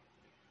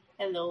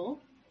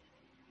 Hello?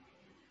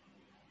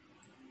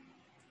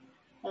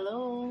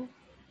 Hello?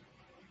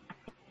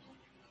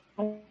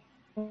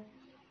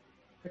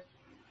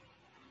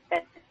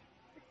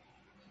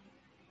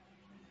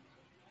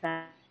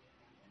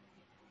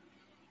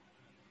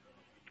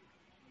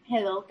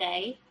 Hello,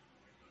 Kai?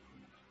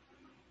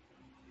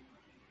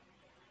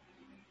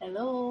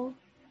 Hello?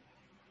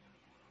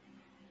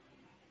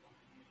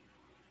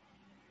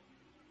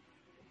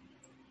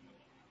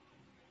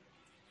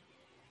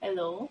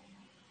 Hello?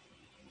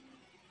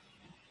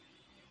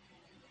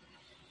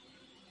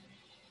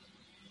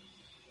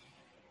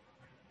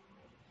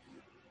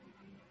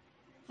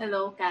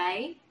 Hello,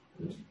 Kai?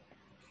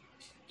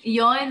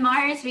 Yon,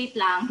 Mars, wait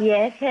lang.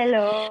 Yes,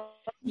 hello.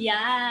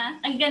 Yeah,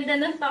 ang ganda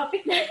ng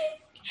topic na.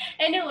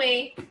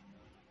 Anyway,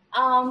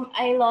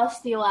 I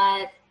lost you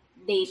at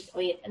date.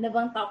 Wait, ano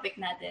bang topic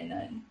natin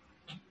nun?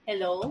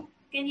 Hello?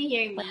 Can you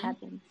hear me? What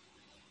happened?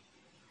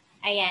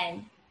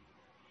 Ayan.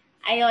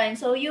 Ayun,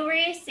 so you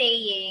were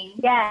saying...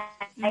 Yeah,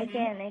 I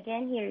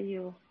can hear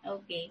you.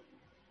 Okay.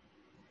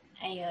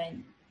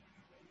 Ayun.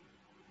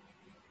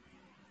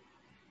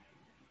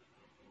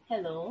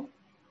 Hello?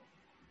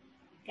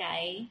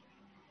 Kai?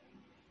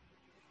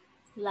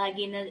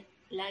 Lagi na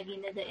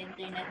the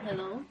internet.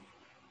 Hello?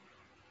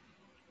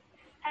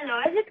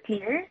 Hello, is it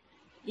clear?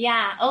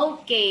 Yeah,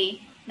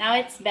 okay. Now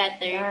it's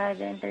better. Yeah,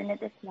 the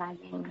internet is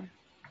lagging.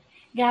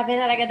 Grabe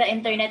talaga the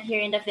internet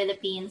here in the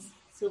Philippines.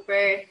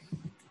 Super.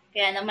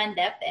 Kaya naman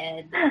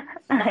DepEd.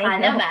 Baka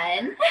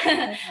naman.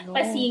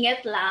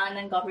 Pasingit lang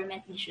ng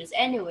government issues.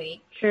 Anyway.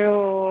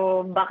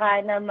 True.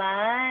 Baka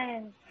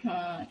naman.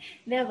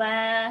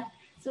 Diba?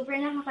 Super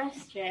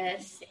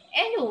nakaka-stress.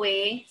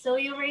 Anyway, so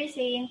you were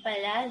saying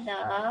pala the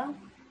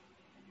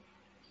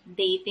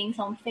dating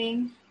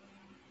something.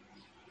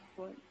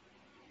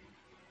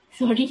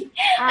 Sorry?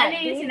 Ano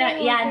yung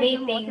dating.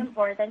 The most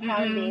important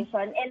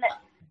foundation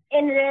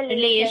in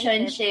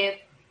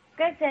relationship.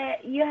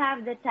 Kasi you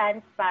have the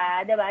chance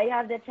pa, diba? You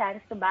have the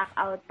chance to back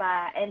out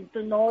pa and to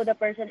know the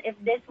person if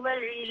this will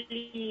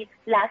really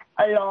last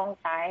a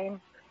long time.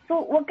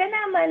 So, wag ka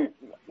naman,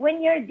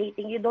 when you're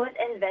dating, you don't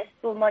invest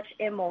too much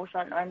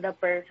emotion on the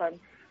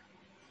person.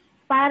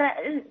 Para,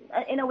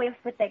 in a way of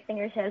protecting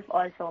yourself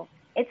also.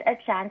 It's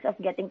a chance of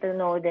getting to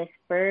know this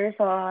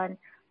person,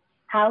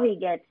 how he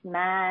gets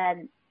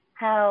mad,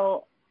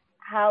 how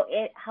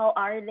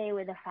are they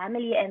with the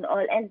family and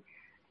all. And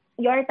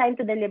your time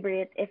to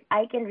deliberate if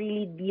I can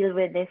really deal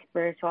with this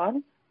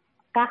person.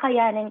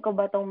 Kakayanin ko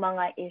ba tong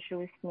mga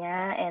issues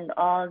niya and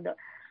all.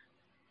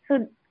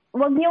 So,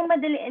 wag niyong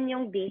madaliin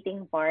yung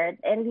dating part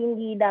and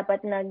hindi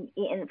dapat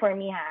for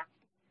me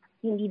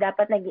hindi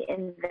dapat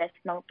nag-invest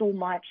ng too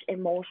much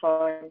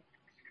emotion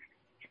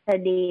sa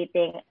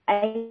dating.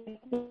 I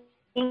think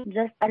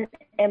just an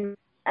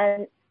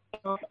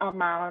enough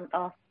amount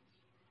of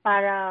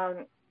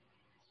parang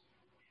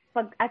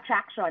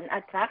attraction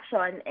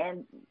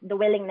and the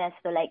willingness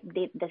to like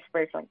date this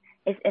person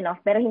is enough.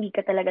 Pero hindi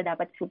ka talaga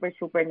dapat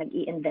super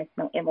nag-i-invest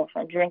ng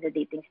emotion during the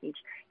dating stage.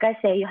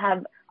 Kasi you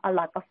have a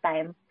lot of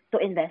time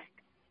to invest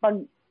pag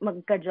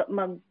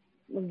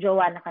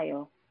magjowa na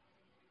kayo.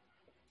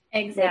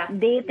 Exactly.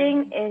 Like,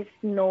 dating is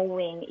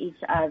knowing each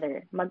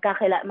other.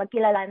 Magkilalanan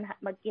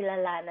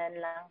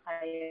lang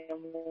kayo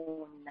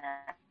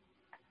muna.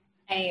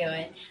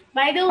 Ayun.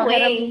 By the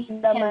way,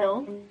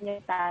 hello?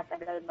 Yung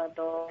tatagal ba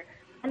to?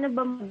 Ano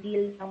ba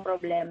mag-deal ng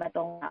problema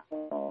tong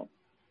ako?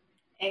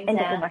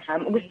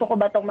 Exactly. Gusto ko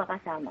ba tong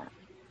makasama?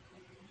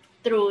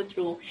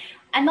 True.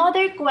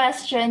 Another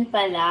question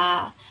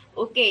pala.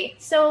 Okay,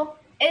 so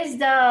is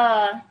the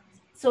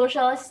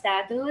social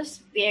status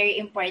very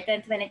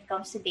important when it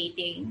comes to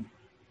dating?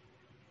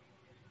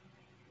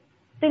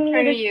 To me,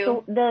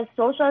 the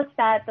social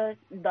status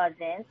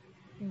doesn't,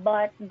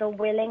 but the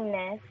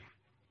willingness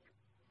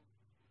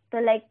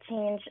to like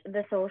change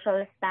the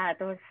social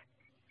status,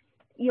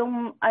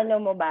 yung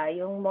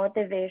yung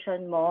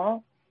motivation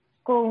mo,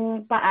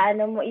 kung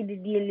paano mo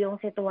i-deal yung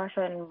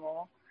sitwasyon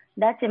mo,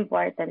 that's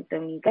important to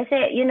me. Kasi,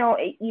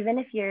 even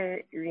if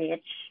you're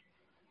rich,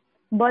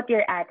 but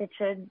your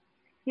attitude,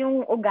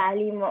 yung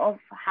ugali mo of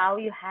how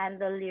you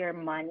handle your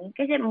money,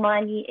 kasi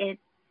money,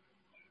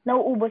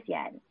 nauubos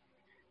yan.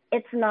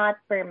 It's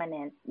not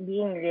permanent.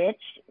 Being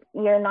rich,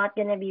 you're not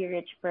gonna be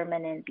rich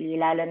permanently,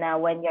 lalo na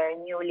when you're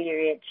newly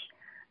rich.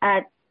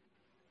 At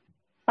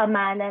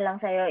pamana lang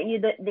sa'yo,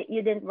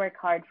 you didn't work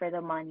hard for the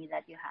money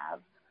that you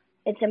have.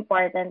 It's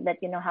important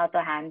that you know how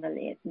to handle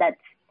it.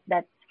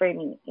 That's for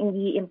me.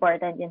 Hindi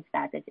important yung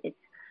status.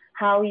 It's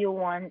how you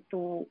want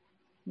to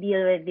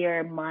deal with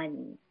your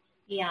money.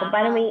 Yeah. Kung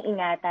paano mo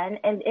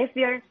iingatan. And if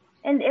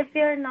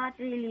you're not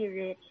really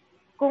rich,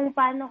 kung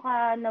paano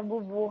ka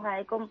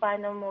nabubuhay, kung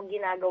paano mo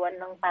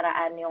ginagawan ng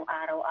paraan yung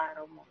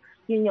araw-araw mo.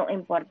 Yun yung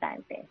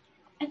importante.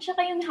 At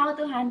saka yung how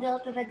to handle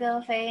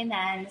talaga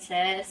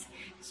finances.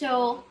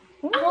 So,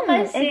 ako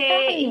kasi,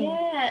 exactly.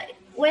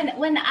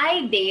 when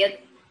I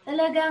date,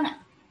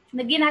 talagang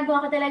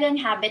ginagawa ko talagang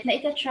habit na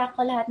ita-track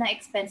ko lahat ng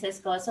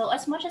expenses ko. So,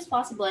 as much as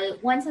possible,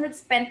 once na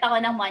nag-spend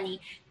ako ng money,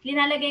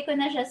 linalagay ko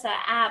na siya sa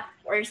app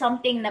or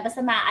something na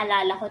basta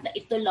maaalala ko na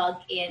ito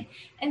log in.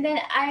 And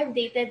then, I've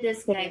dated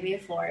this guy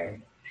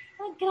before.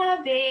 Oh,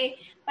 grabe.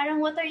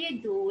 Parang, what are you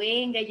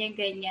doing?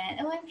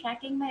 Ganyan. Oh, I'm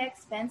tracking my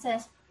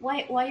expenses.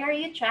 Why are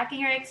you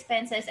tracking your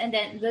expenses? And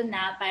then, doon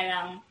na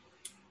parang,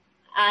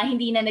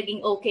 hindi na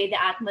naging okay the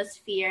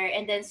atmosphere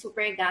and then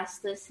super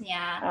gastos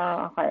niya.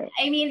 Oh, okay.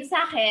 I mean,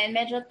 sa akin,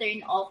 medyo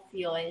turn off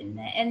yun.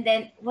 And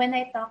then, when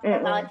I talked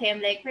about him,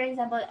 like, for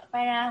example,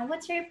 parang,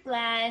 what's your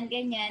plan?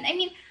 Ganyan. I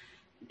mean,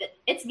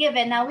 it's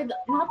given now,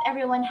 not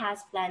everyone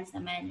has plans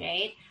naman,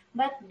 right?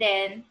 But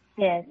then,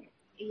 yes.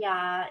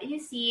 Yeah,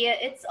 you see,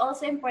 it's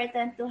also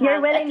important to have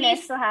your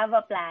willingness at least, to have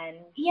a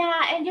plan.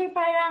 Yeah, and you're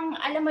parang,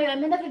 alam mo yun,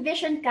 may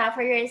nag-vision ka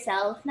for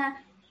yourself na,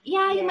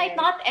 you might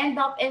not end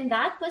up in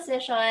that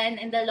position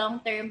in the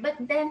long term, but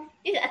then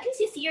at least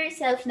you see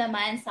yourself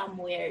naman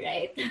somewhere,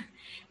 right?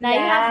 Now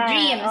you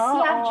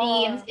have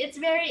dreams. It's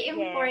very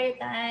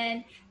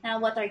important. Now,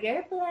 what are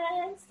your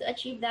plans to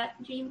achieve that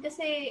dream?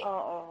 Kasi,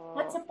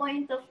 what's the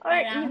point of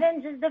parang, or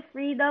even just the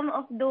freedom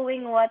of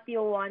doing what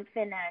you want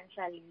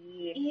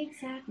financially.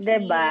 Exactly.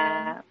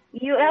 Diba?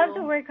 You have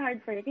to work hard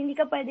for it. Hindi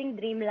ka pwedeng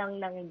dream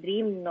lang ng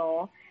dream,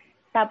 no?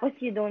 Tapos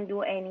you don't do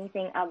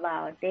anything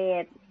about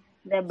it.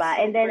 Diba?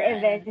 And then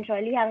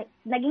eventually,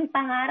 naging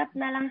pangarap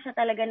na lang siya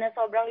talaga na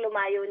sobrang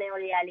lumayo na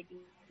yung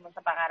reality mo sa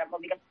pangarap mo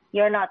because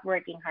you're not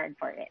working hard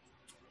for it.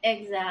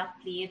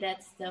 Exactly,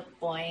 that's the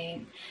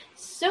point.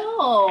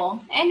 So,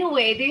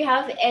 anyway, do you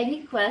have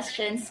any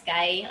questions,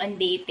 Sky, on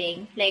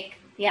dating? Like,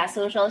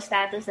 social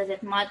status, does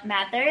it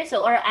matter?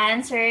 So, our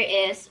answer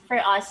is, for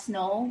us,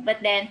 no.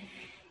 But then,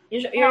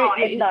 it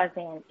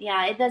doesn't.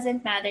 Yeah, it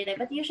doesn't matter.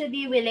 But you should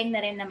be willing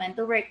na rin naman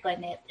to work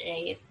on it,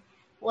 right?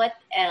 What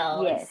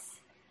else? Yes.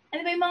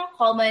 Ano ba yung mga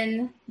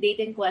common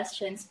dating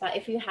questions pa,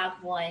 if you have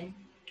one?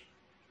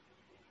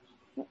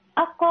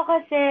 Ako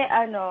kasi,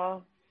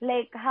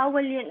 like, how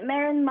will you,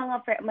 meron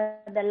mga,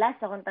 madalas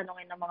akong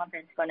tanongin ng mga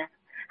friends ko na,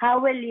 how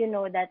will you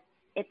know that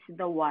it's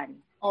the one?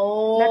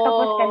 Oh.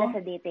 Natapos ka na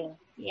sa dating.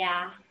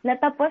 Yeah.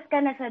 Natapos ka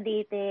na sa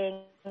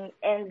dating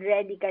and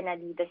ready ka na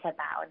dito sa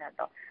tao na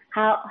to.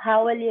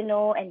 How will you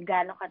know and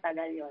gaano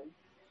katagal yon?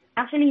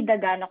 Actually, the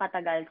gaano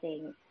katagal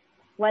thing,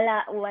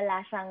 wala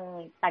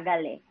siyang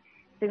tagal eh.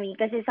 To me,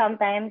 kasi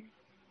sometimes,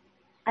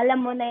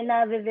 alam mo na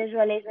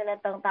na-visualize na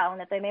itong taong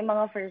na to. May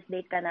mga first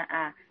date ka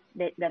na,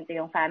 ganito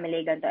yung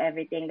family, ganito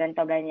everything,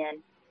 ganito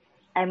ganyan.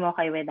 I'm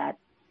okay with that.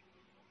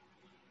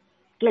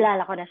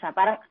 Kilala ko na siya.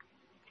 Parang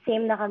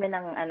same na kami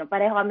ng,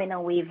 pareho kami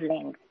ng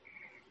wavelength.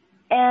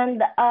 And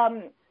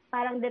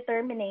parang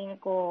determining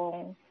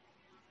kung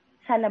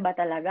sana ba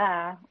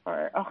talaga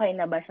or okay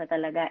na ba siya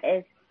talaga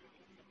is,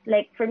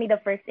 like, for me, the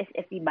first is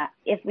if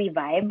we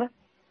vibe,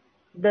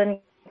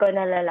 doon ko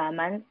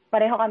nalalaman.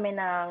 Pareho kami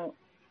ng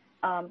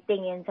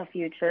tingin sa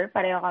future.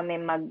 Pareho kami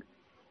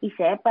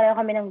mag-isip. Pareho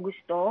kami ng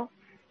gusto.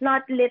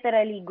 Not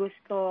literally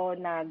gusto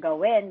na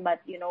gawin,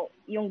 but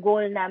yung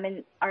goal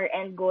namin, our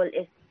end goal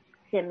is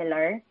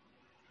similar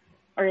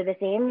or the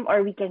same,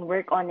 or we can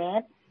work on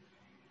it.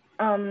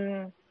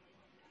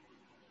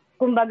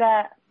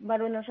 Kumbaga,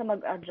 marunong siya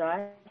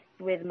mag-adjust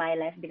with my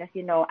life because,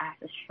 as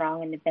a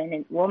strong,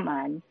 independent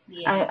woman,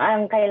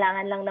 ang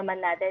kailangan lang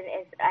naman natin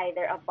is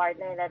either a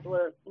partner that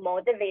will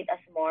motivate us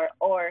more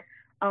or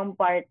ang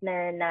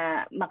partner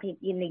na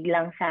makikinig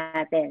lang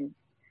sa atin.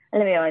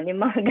 Alam mo yun,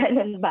 yung mga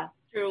ganun ba?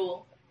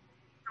 True.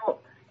 So,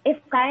 if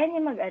kaya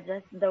niya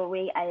mag-adjust the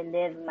way I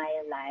live my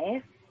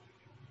life,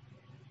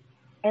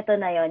 eto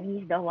na yun,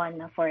 he's the one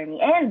na for me.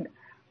 And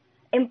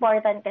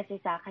important kasi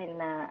sa akin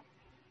na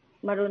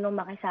marunong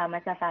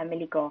makisama sa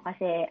family ko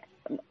kasi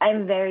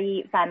I'm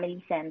very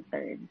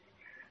family-centered.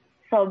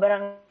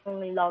 Sobrang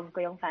love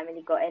ko yung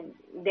family ko and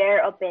their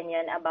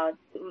opinion about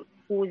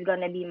who's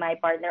gonna be my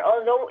partner.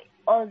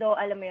 Although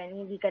alam mo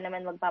yun, hindi ka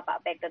naman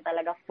magpapa-apekto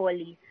talaga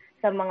fully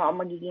sa mga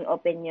magiging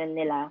opinion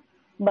nila.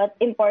 But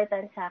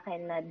important sa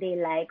akin na they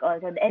like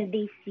also and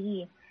they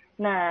see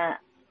na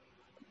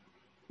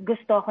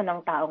gusto ko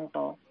ng taong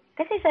to.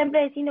 Kasi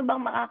siyempre, sino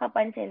bang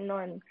makakapansin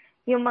nun?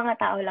 Yung mga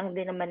tao lang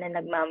din naman na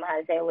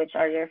nagmamahal sa'yo, which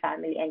are your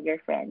family and your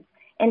friends.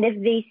 And if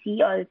they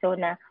see also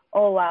na,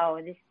 oh wow,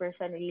 this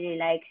person really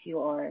likes you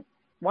or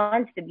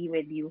wants to be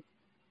with you,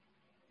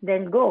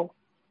 then go.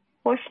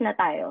 Push na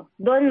tayo.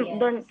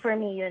 Doon for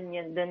me, yun.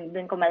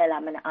 Doon ko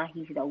malalaman na,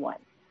 he's the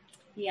one.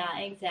 Yeah,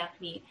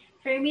 exactly.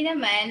 For me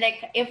naman,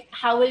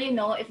 how will you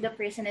know if the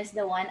person is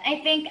the one?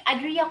 I think,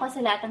 agree ako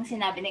sa lahat ng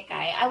sinabi ni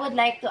Kai. I would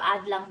like to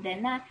add lang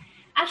din na,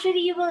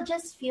 actually, you will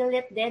just feel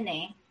it din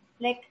eh.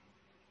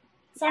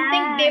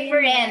 Something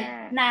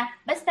different na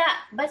basta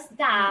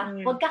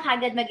huwag ka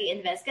kagad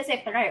mag-i-invest kasi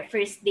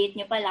first date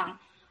nyo pa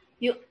lang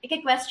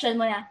i-question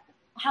mo na,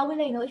 how will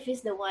I know if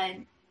he's the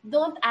one?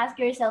 Don't ask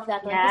yourself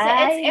that one kasi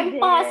it's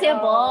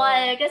impossible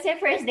kasi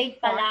first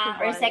date pa lang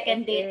or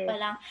second date pa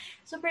lang,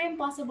 super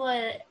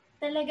impossible.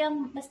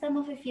 Talagang basta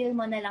ma-feel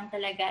mo na lang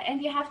talaga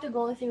and you have to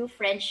go through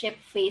friendship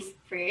phase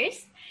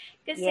first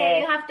kasi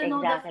you have to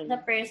know the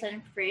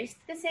person first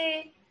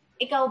kasi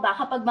ikaw ba,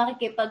 kapag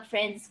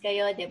makikipag-friends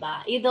kayo, di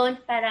ba? You don't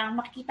parang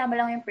makikita mo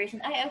lang yung person,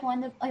 I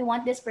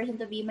want this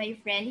person to be my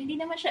friend. Hindi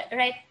naman siya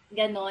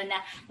gano'n na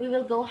we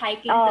will go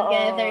hiking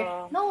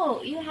together.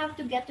 No, you have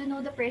to get to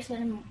know the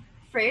person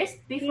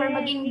first before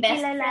maging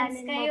best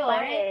friends kayo,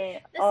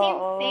 right? The same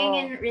thing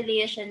in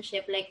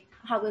relationship.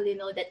 How will you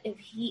know that if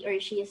he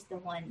or she is the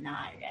one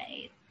na,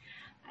 right?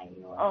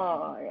 Ayun.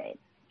 Right.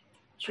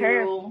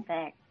 True.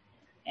 Perfect.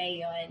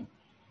 Ayun.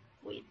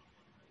 Wait.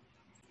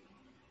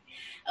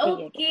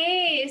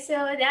 Okay, so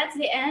that's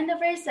the end of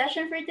our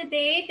session for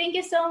today. Thank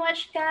you so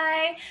much,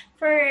 Kai,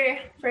 for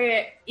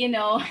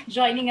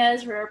joining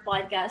us for our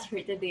podcast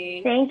for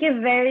today. Thank you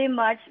very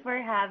much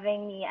for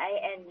having me.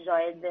 I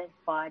enjoyed this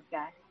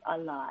podcast a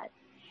lot.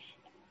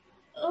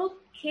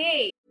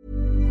 Okay.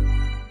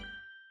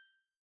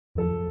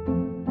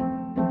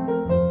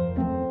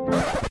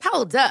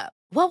 Hold up.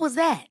 What was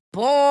that?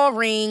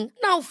 Boring.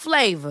 No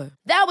flavor.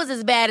 That was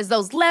as bad as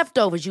those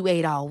leftovers you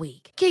ate all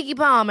week. Keke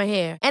Palmer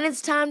here, and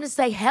it's time to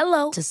say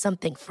hello to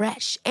something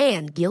fresh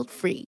and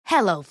guilt-free.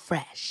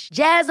 HelloFresh.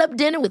 Jazz up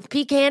dinner with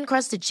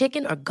pecan-crusted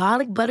chicken or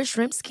garlic butter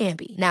shrimp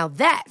scampi. Now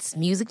that's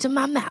music to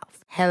my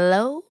mouth.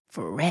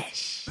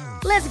 HelloFresh.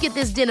 Let's get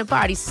this dinner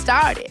party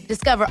started.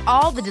 Discover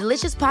all the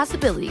delicious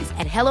possibilities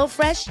at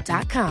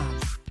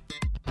HelloFresh.com.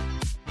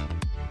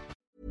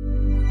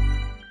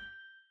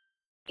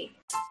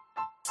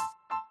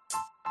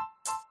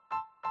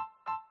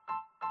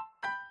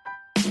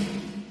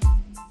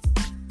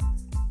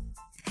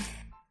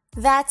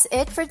 That's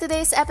it for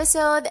today's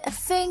episode.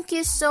 Thank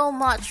you so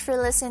much for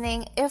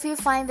listening. If you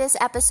find this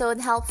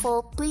episode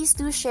helpful, please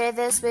do share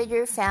this with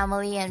your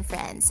family and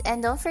friends.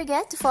 And don't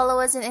forget to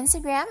follow us on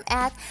Instagram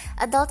at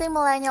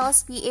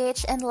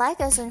AdultingMillennialsPH and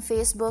like us on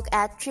Facebook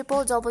at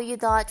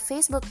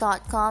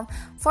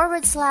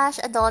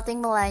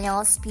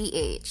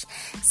www.facebook.com/AdultingMillennialsPH.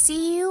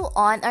 See you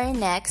on our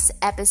next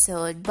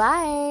episode.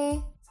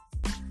 Bye!